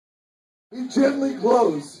You gently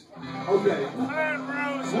close. Okay. We'll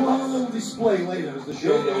have a little display later as the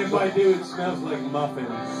show goes. If I do, it smells like muffins.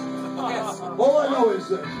 Yes. All I know is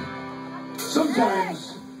that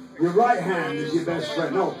sometimes your right hand is your best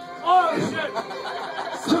friend. No. Oh,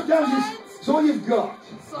 shit! Sometimes it's all you've got.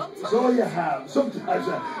 It's all you have. Sometimes,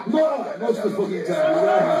 most of the fucking time, your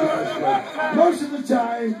right hand's your best friend. Most of the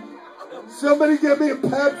time, Somebody get me a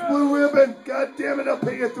Pabst Blue Ribbon. God damn it, I'll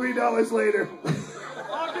pay you $3 later.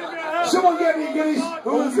 someone get me his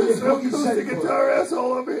Who's this fucking acoustic set. guitar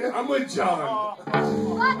asshole over here? I'm with John.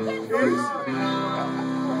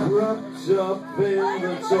 Wrapped up in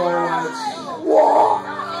the toilet.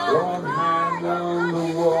 One hand on the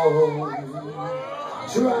wall.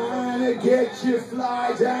 Trying to get your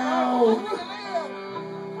fly down.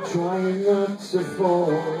 Trying not to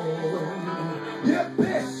fall. You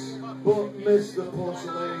piss, but miss the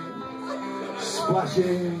porcelain.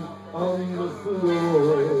 Splashing on the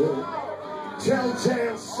floor.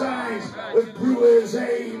 Telltale signs of brewer's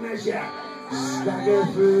aim as you stagger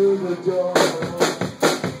through the door.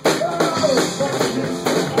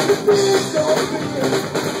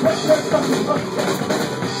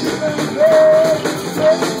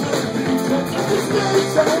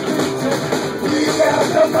 We got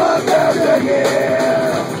the month of the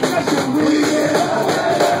year. We get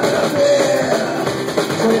ahead of it.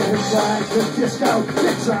 Trying to disco,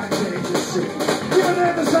 you're trying to change the scene. You're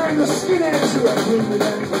never saying the skinheads who are rude with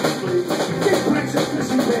anything free. This brings a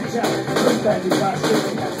pissy bitch out from Betty Bastard.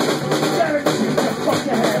 Guaranteed to fuck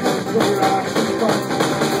your head and throw your arms in front.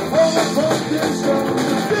 All the fuck is going to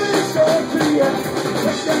this all to you.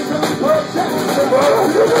 Let's get some protest.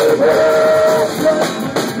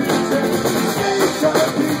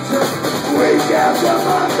 We got the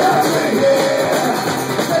month of the year.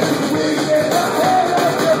 We get ahead of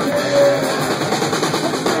the year.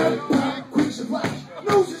 Queens of black,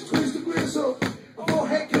 noses twisted gristle.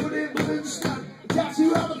 Forehead covered in balloon snap.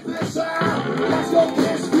 Tattoo on the piss out. Let's go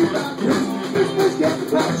kiss, we love kiss. This bitch get the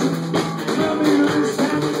passion. Tell me who's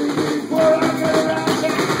standing before I get around.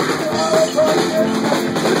 All the boys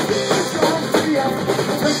it's on free out.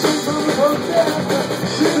 Let's go from the hotel.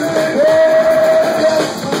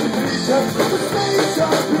 The states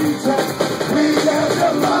are beaten. We got the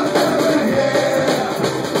month of the year.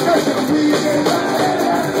 Cause we get ahead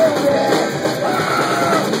of it.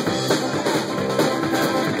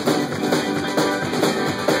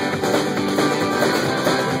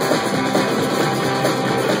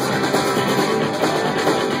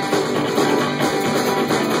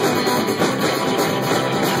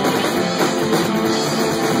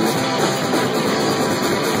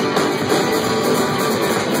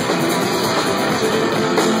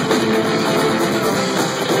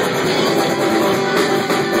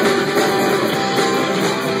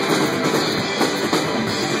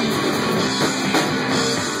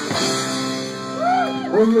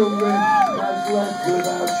 When your rent has left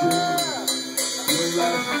without you, you're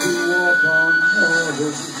left to walk on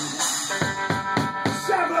heaven.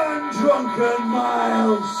 7 drunken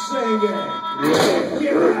miles singing,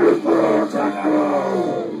 you're a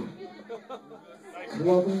road.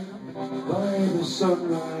 Clubbing by the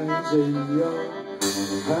sunrise in your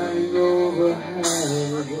hangover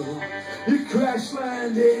hell. You crash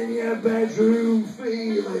land in your bedroom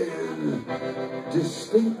feeling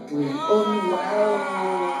distinctly unwell.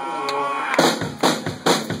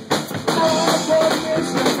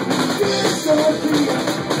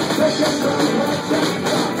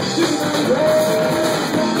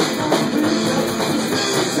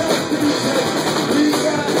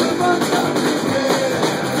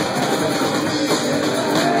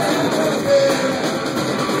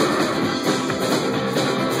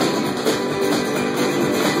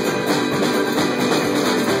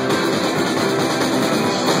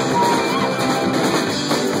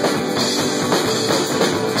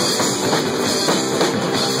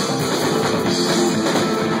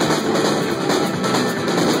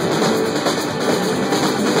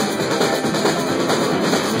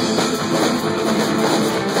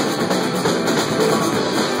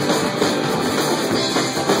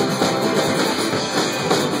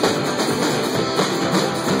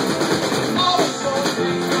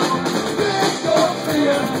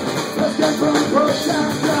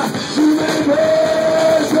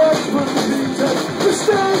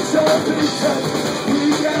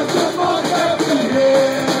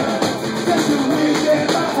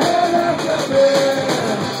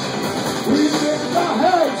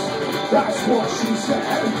 That's what she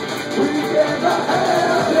said.